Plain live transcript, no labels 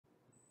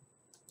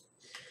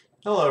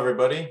Hello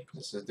everybody,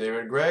 this is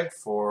David Gregg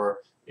for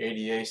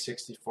ADA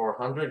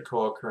 6400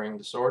 co-occurring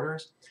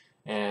disorders,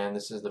 and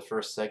this is the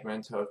first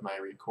segment of my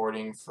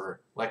recording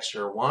for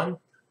lecture 1.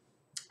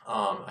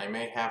 I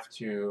may have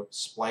to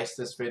splice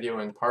this video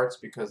in parts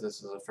because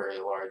this is a fairly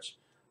large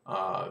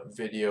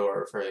video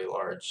or a fairly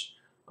large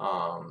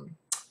um,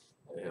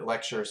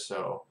 lecture,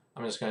 so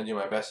I'm just going to do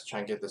my best to try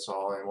and get this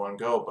all in one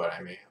go, but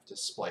I may have to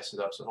splice it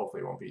up, so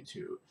hopefully it won't be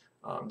too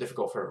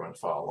difficult for everyone to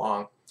follow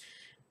along.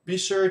 Be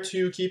sure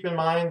to keep in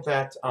mind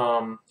that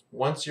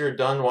once you're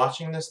done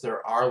watching this,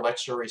 there are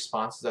lecture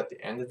responses at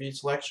the end of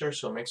each lecture,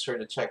 so make sure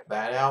to check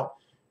that out.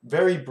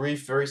 Very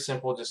brief, very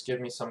simple, just give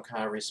me some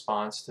kind of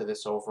response to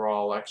this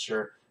overall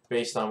lecture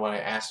based on what I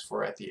asked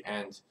for at the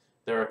end.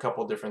 There are a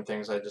couple different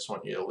things I just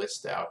want you to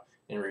list out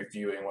in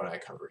reviewing what I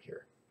cover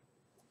here.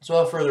 So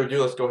without further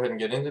ado, let's go ahead and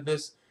get into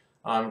this.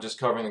 I'm just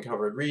covering the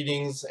covered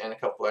readings and a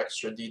couple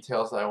extra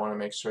details that I want to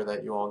make sure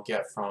that you all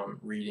get from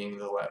reading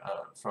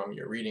from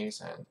your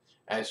readings and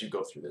as you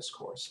go through this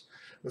course.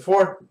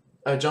 Before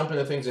I jump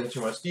into things in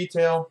too much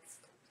detail,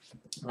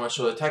 I want to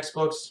show the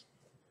textbooks.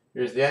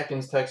 Here's the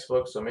Atkins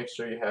textbook, so make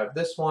sure you have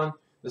this one.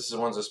 This is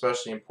one's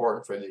especially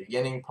important for the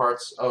beginning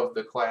parts of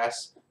the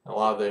class. A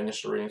lot of the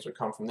initial readings would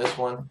come from this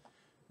one.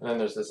 And then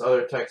there's this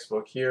other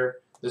textbook here.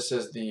 This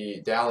is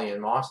the Daly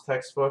and Moss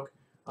textbook.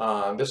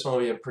 This one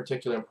will be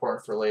particularly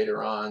important for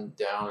later on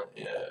down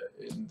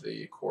in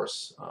the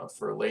course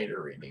for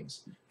later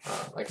readings.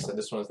 Like I said,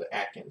 this one is the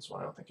Atkins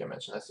one. I don't think I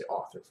mentioned that's the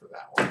author for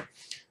that one.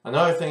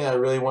 Another thing I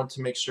really want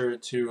to make sure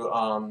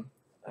to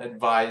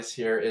advise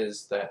here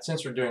is that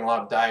since we're doing a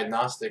lot of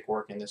diagnostic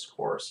work in this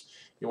course,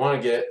 you want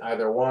to get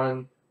either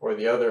one or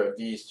the other of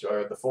these two,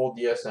 or the full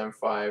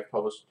DSM-5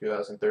 published in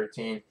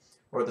 2013,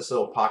 or this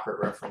little pocket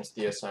reference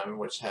DSM,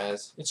 which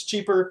it's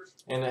cheaper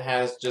and it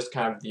has just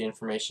kind of the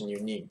information you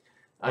need.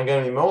 I'm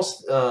going to be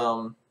most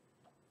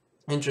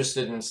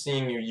interested in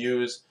seeing you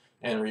use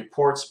and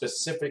report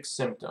specific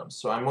symptoms.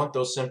 So I want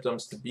those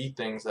symptoms to be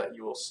things that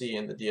you will see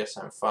in the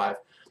DSM-5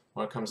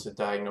 when it comes to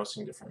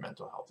diagnosing different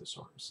mental health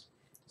disorders.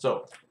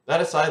 So that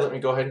aside, let me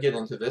go ahead and get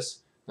into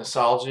this.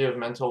 Nosology of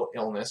mental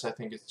illness. I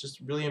think it's just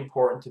really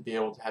important to be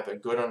able to have a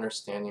good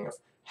understanding of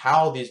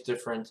how these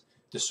different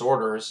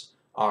disorders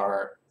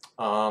are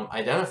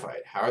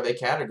identified. How are they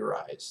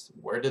categorized?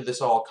 Where did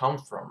this all come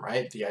from,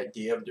 right? The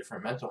idea of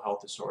different mental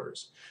health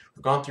disorders.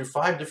 We've gone through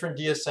 5 different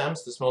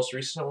DSMs. This most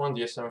recent one,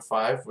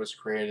 DSM-5, was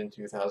created in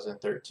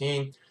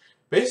 2013.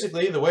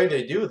 Basically, the way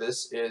they do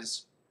this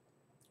is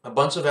a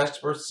bunch of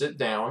experts sit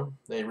down,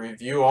 they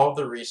review all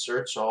the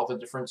research, all the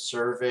different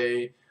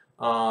survey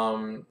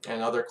and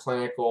other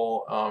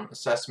clinical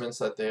assessments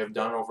that they have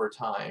done over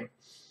time,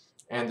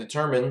 and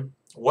determine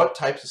what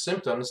types of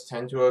symptoms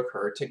tend to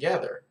occur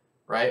together,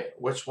 right?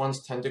 Which ones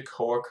tend to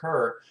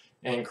co-occur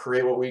and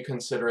create what we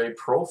consider a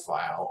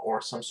profile or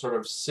some sort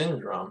of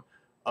syndrome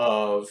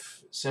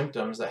of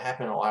symptoms that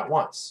happen all at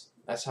once.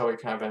 That's how we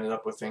kind of ended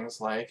up with things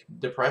like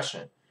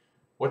depression.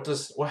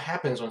 What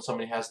happens when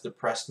somebody has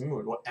depressed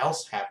mood? What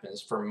else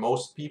happens for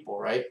most people,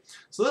 right?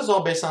 So this is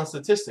all based on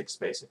statistics,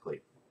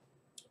 basically.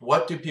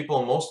 What do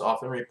people most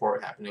often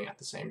report happening at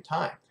the same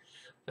time?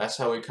 That's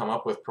how we come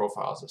up with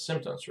profiles of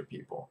symptoms for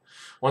people.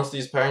 Once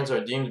these patterns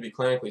are deemed to be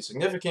clinically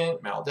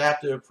significant,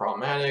 maladaptive,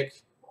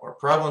 problematic, or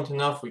prevalent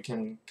enough, we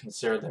can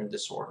consider them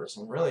disorders.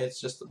 And really, it's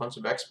just a bunch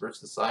of experts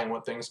deciding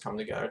what things come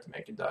together to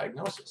make a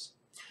diagnosis.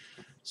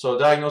 So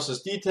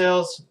diagnosis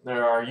details,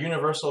 there are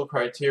universal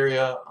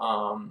criteria.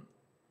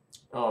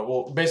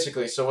 Well,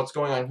 basically, so what's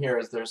going on here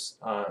is there's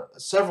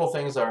several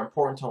things that are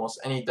important to almost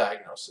any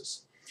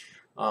diagnosis.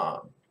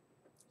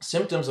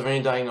 Symptoms of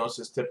any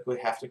diagnosis typically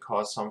have to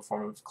cause some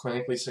form of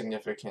clinically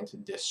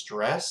significant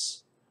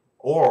distress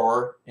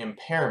or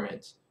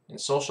impairment in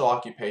social,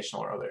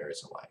 occupational, or other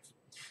areas of life.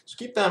 So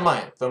keep that in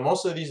mind. Though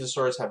most of these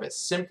disorders have a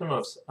symptom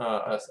of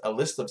a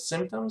list of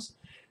symptoms,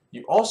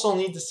 you also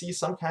need to see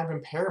some kind of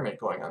impairment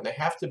going on. They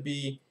have to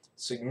be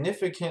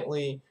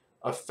significantly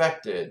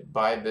affected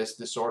by this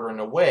disorder in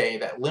a way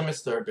that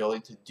limits their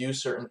ability to do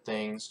certain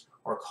things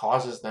or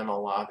causes them a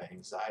lot of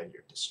anxiety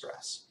or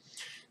distress.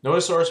 No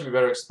disorder should be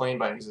better explained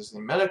by an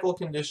existing medical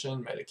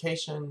condition,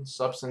 medication,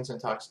 substance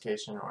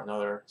intoxication, or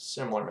another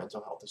similar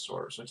mental health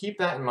disorder. So keep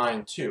that in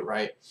mind too,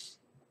 right?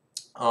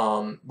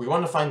 We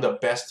want to find the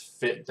best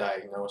fit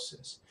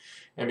diagnosis.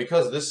 And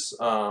because this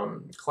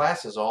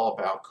class is all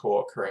about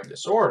co-occurring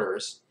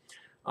disorders,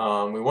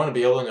 we want to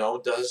be able to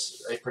know,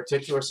 does a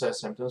particular set of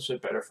symptoms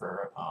fit better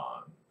for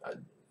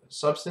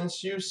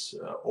substance use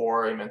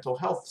or a mental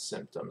health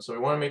symptom? So we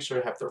want to make sure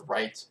to have the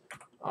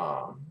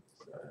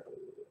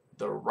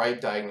right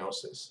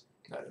diagnosis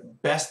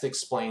that best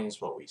explains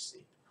what we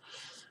see.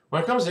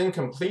 When it comes to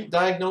incomplete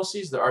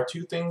diagnoses, there are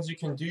 2 things you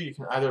can do. You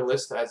can either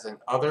list as an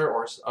other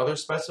or other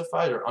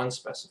specified or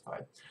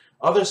unspecified.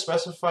 Other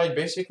specified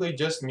basically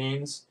just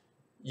means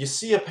you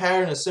see a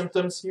pattern of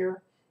symptoms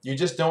here, you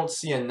just don't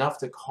see enough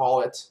to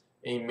call it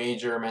a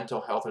major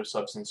mental health or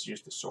substance use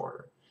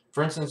disorder.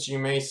 For instance, you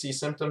may see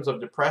symptoms of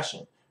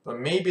depression, but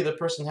maybe the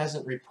person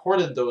hasn't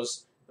reported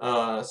those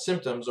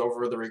symptoms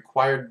over the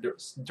required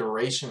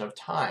duration of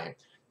time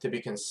to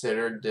be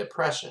considered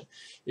depression.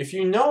 If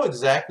you know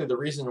exactly the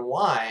reason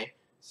why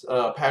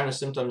a pattern of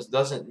symptoms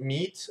doesn't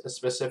meet a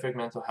specific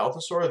mental health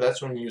disorder,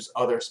 that's when you use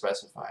other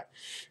specified.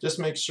 Just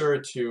make sure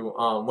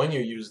to, when you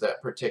use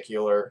that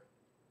particular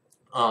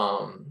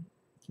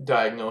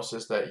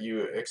diagnosis, that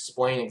you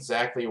explain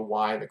exactly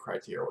why the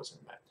criteria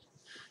wasn't met.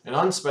 An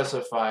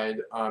unspecified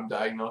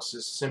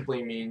diagnosis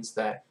simply means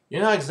that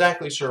you're not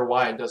exactly sure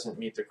why it doesn't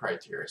meet the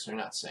criteria, so you're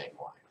not saying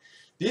why.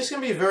 These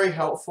can be very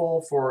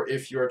helpful for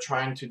if you're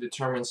trying to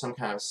determine some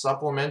kind of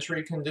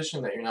supplementary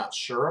condition that you're not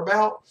sure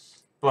about,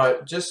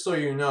 but just so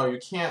you know, you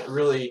can't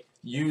really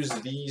use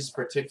these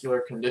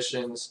particular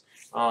conditions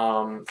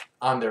on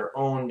their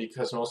own,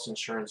 because most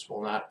insurance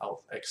will not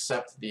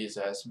accept these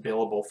as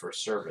billable for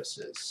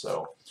services.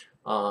 So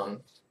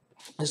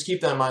just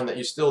keep that in mind, that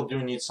you still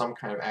do need some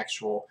kind of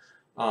actual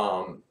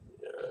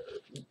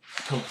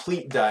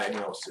complete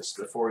diagnosis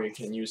before you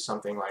can use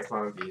something like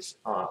one of these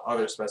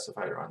other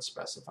specified or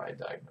unspecified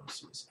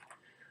diagnoses.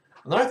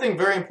 Another thing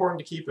very important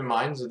to keep in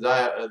mind is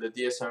that the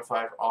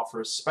DSM-5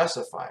 offers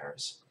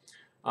specifiers.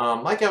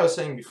 Like I was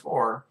saying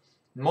before,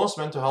 most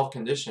mental health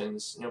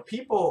conditions,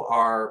 people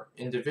are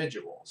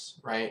individuals,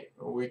 right?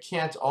 We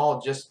can't all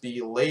just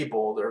be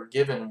labeled or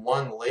given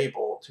one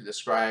label to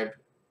describe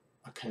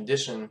a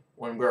condition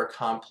when we're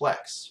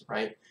complex,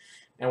 right?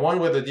 And one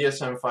way the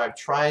DSM-5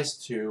 tries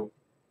to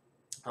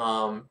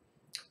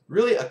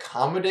really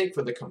accommodate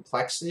for the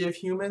complexity of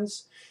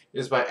humans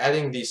is by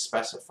adding these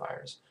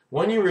specifiers.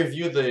 When you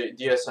review the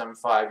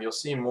DSM-5, you'll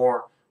see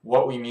more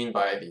what we mean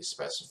by these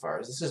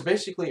specifiers. This is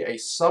basically a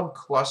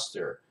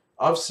subcluster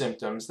of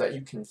symptoms that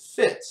you can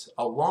fit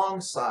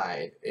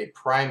alongside a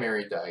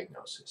primary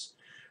diagnosis.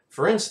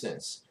 For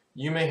instance,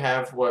 you may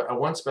have what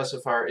one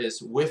specifier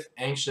is with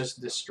anxious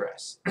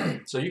distress.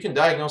 So you can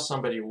diagnose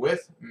somebody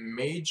with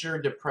major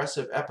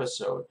depressive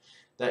episode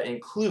that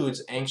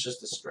includes anxious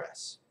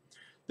distress.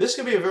 This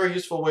could be a very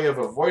useful way of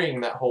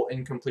avoiding that whole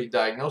incomplete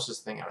diagnosis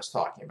thing I was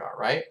talking about,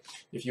 right?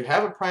 If you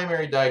have a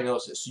primary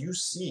diagnosis, you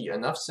see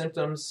enough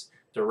symptoms,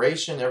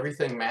 duration,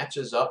 everything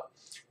matches up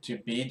to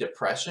be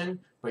depression,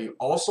 but you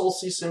also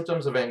see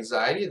symptoms of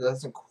anxiety that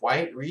doesn't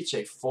quite reach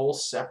a full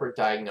separate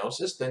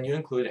diagnosis, then you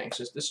include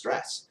anxious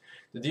distress.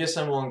 The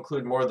DSM will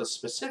include more of the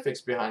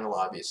specifics behind a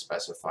lot of these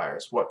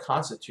specifiers, what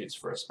constitutes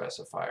for a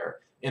specifier,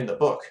 in the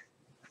book.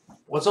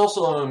 What's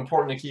also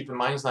important to keep in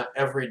mind is not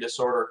every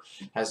disorder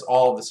has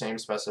all of the same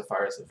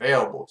specifiers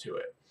available to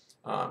it.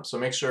 So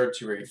make sure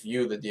to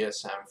review the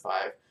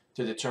DSM-5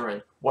 to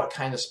determine what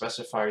kind of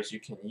specifiers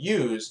you can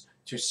use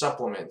to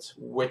supplement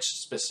which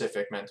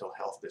specific mental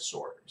health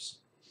disorders.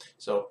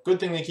 So good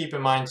thing to keep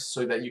in mind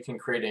so that you can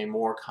create a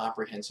more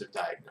comprehensive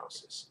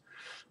diagnosis.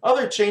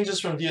 Other changes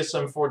from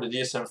DSM-4 to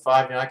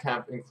DSM-5, I kind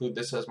of include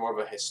this as more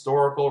of a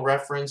historical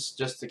reference,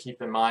 just to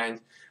keep in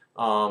mind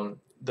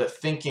the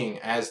thinking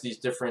as these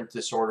different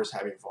disorders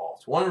have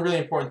evolved. One really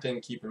important thing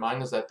to keep in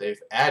mind is that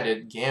they've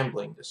added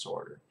gambling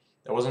disorder.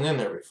 That wasn't in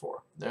there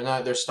before.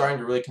 They're starting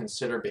to really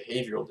consider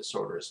behavioral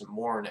disorders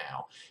more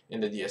now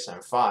in the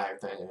DSM-5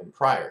 than in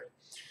prior.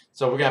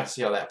 So we're going to have to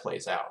see how that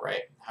plays out,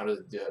 right? How does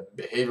the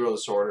behavioral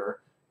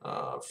disorder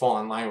fall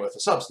in line with a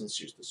substance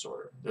use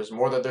disorder? There's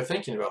more that they're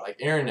thinking about, like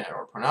internet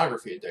or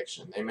pornography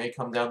addiction. They may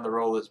come down the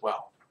road as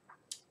well.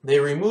 They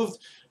removed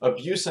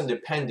abuse and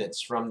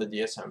dependence from the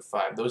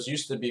DSM-5. Those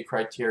used to be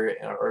criteria,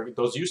 or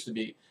those used to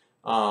be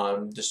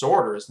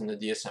disorders in the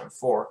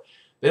DSM-4.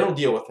 They don't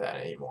deal with that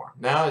anymore.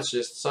 Now it's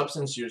just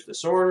substance use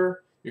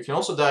disorder. You can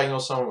also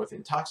diagnose someone with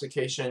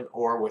intoxication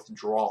or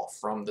withdrawal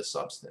from the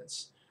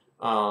substance.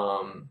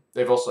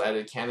 They've also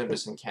added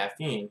cannabis and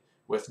caffeine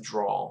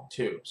withdrawal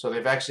too. So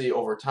they've actually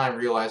over time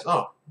realized,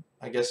 oh,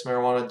 I guess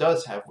marijuana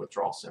does have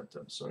withdrawal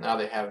symptoms. So now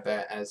they have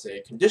that as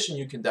a condition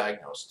you can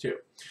diagnose too.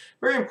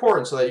 Very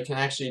important so that you can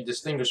actually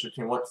distinguish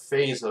between what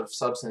phase of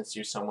substance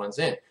use someone's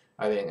in.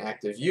 Are they in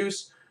active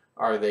use?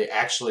 Are they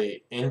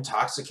actually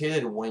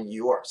intoxicated when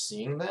you are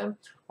seeing them?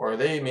 Or are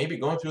they maybe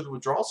going through the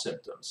withdrawal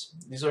symptoms?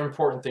 These are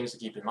important things to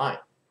keep in mind.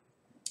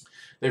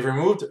 They've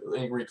removed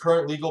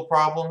recurrent legal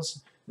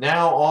problems.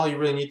 Now all you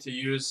really need to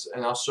use,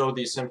 and I'll show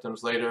these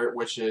symptoms later,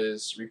 which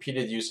is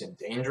repeated use in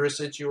dangerous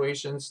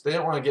situations. They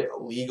don't want to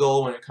get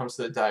legal when it comes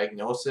to the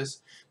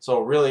diagnosis. So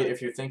really,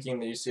 if you're thinking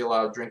that you see a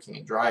lot of drinking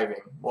and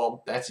driving,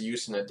 well, that's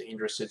use in a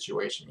dangerous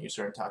situation, use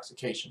or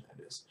intoxication,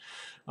 that is.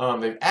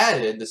 They've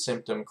added the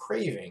symptom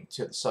craving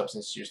to the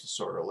substance use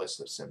disorder list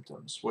of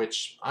symptoms,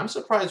 which I'm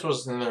surprised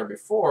wasn't in there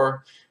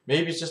before.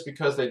 Maybe it's just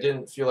because they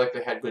didn't feel like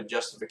they had good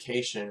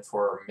justification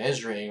for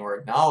measuring or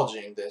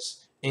acknowledging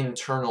this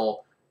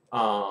internal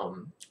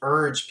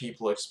urge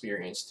people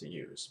experience to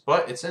use.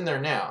 But it's in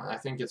there now, and I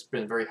think it's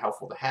been very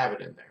helpful to have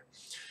it in there.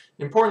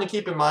 Important to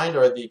keep in mind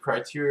are the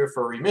criteria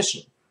for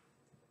remission.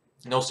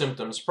 No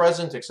symptoms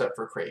present except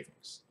for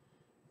cravings.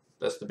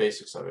 That's the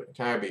basics of it. It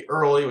can either be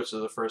early, which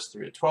is the first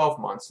 3 to 12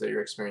 months that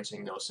you're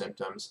experiencing no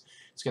symptoms.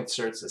 It's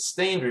considered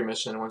sustained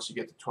remission once you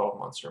get to 12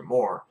 months or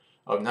more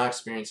of not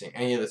experiencing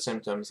any of the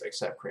symptoms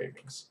except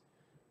cravings.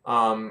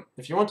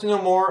 If you want to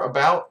know more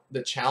about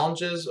the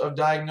challenges of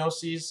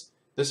diagnoses,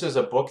 This is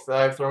a book that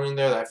I've thrown in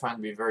there that I find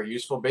to be very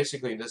useful.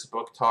 Basically, this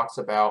book talks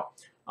about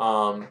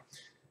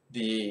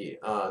the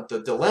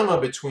dilemma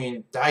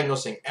between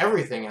diagnosing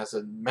everything as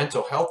a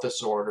mental health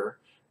disorder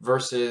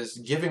versus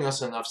giving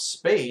us enough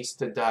space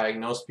to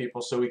diagnose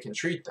people so we can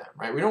treat them,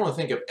 right? We don't want to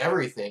think of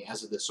everything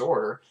as a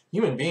disorder.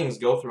 Human beings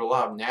go through a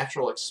lot of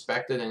natural,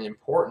 expected, and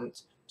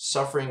important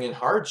suffering and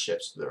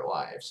hardships to their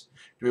lives.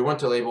 Do we want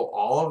to label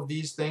all of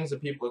these things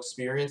that people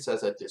experience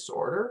as a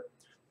disorder?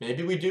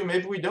 Maybe we do,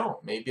 maybe we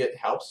don't. Maybe it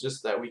helps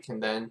just that we can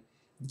then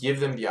give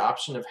them the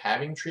option of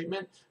having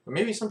treatment. But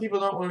maybe some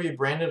people don't want to be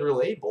branded or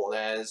labeled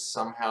as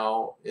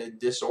somehow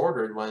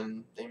disordered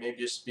when they may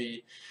just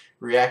be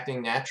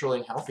reacting naturally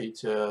and healthy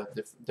to a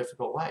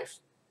difficult life.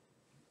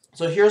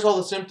 So here's all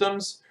the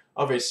symptoms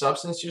of a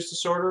substance use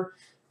disorder.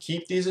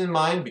 Keep these in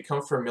mind,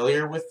 become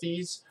familiar with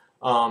these.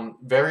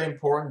 Very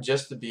important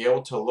just to be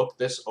able to look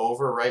this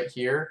over right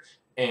here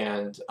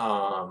and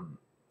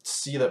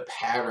see the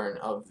pattern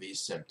of these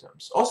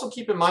symptoms. Also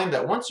keep in mind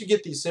that once you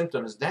get these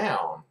symptoms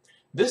down,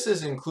 this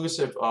is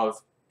inclusive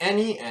of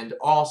any and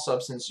all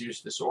substance use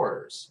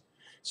disorders.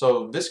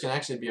 So this can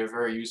actually be a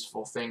very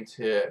useful thing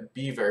to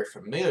be very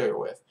familiar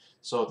with,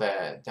 so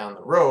that down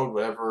the road,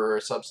 whatever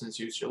substance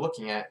use you're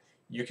looking at,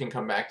 you can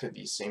come back to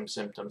these same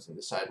symptoms and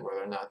decide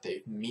whether or not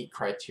they meet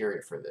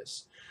criteria for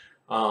this.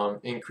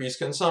 Increased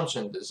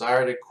consumption,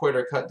 desire to quit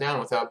or cut down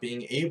without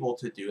being able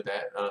to do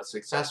that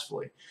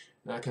successfully.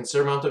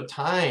 Considerable amount of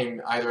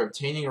time either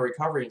obtaining or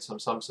recovering some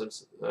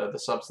the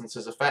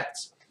substance's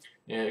effects.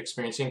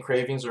 Experiencing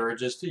cravings or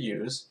urges to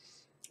use.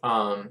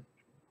 I'm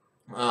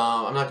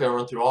not going to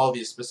run through all of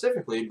these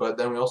specifically, but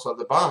then we also at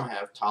the bottom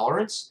have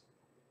tolerance,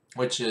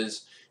 which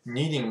is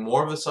needing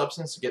more of the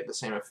substance to get the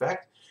same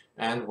effect,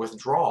 and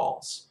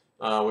withdrawals,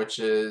 which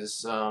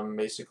is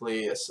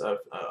basically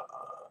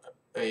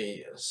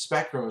a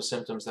spectrum of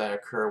symptoms that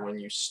occur when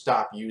you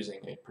stop using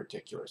a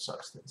particular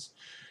substance.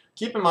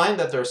 Keep in mind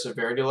that there are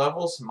severity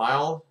levels.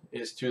 Mild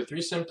is 2 to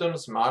 3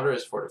 symptoms, moderate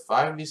is 4 to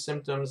 5 of these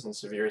symptoms, and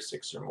severe is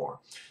 6 or more.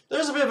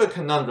 There's a bit of a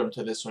conundrum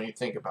to this when you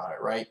think about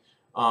it, right?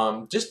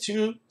 Just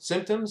 2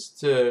 symptoms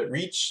to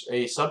reach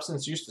a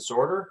substance use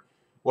disorder?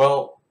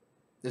 Well,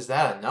 is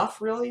that enough,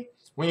 really?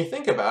 When you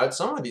think about it,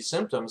 some of these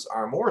symptoms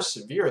are more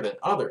severe than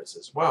others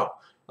as well.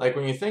 Like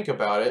when you think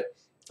about it,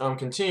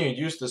 continued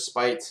use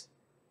despite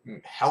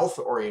health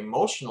or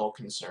emotional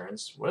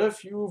concerns. What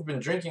if you've been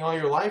drinking all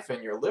your life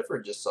and your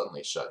liver just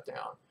suddenly shut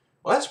down?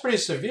 Well, that's pretty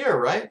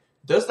severe, right?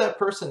 Does that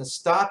person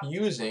stop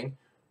using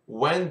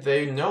when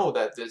they know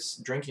that this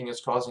drinking is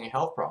causing a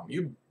health problem?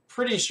 You're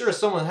pretty sure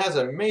someone has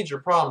a major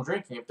problem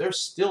drinking if they're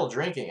still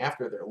drinking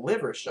after their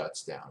liver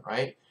shuts down,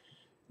 right?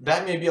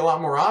 That may be a lot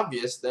more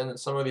obvious than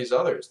some of these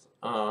others.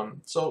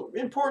 So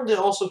important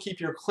to also keep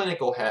your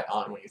clinical hat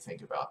on when you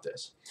think about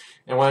this.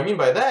 And what I mean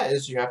by that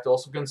is you have to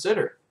also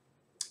consider,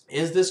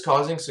 is this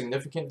causing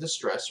significant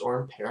distress or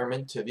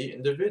impairment to the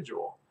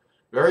individual?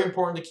 Very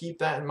important to keep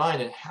that in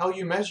mind, and how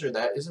you measure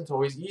that isn't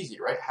always easy,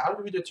 right? How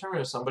do we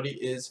determine if somebody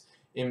is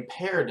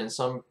impaired in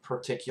some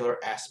particular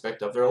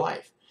aspect of their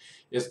life?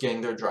 Is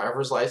getting their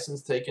driver's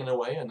license taken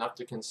away enough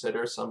to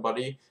consider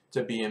somebody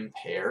to be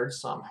impaired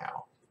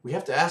somehow? We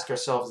have to ask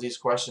ourselves these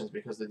questions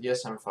because the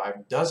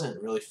DSM-5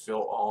 doesn't really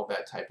fill all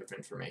that type of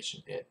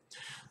information in.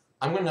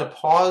 I'm going to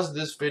pause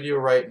this video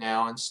right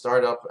now and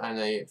start up on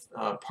a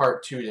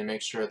part 2 to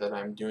make sure that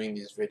I'm doing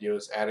these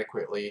videos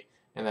adequately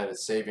and that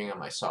it's saving on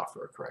my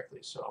software correctly.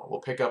 So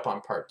we'll pick up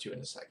on part 2 in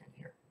a second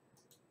here.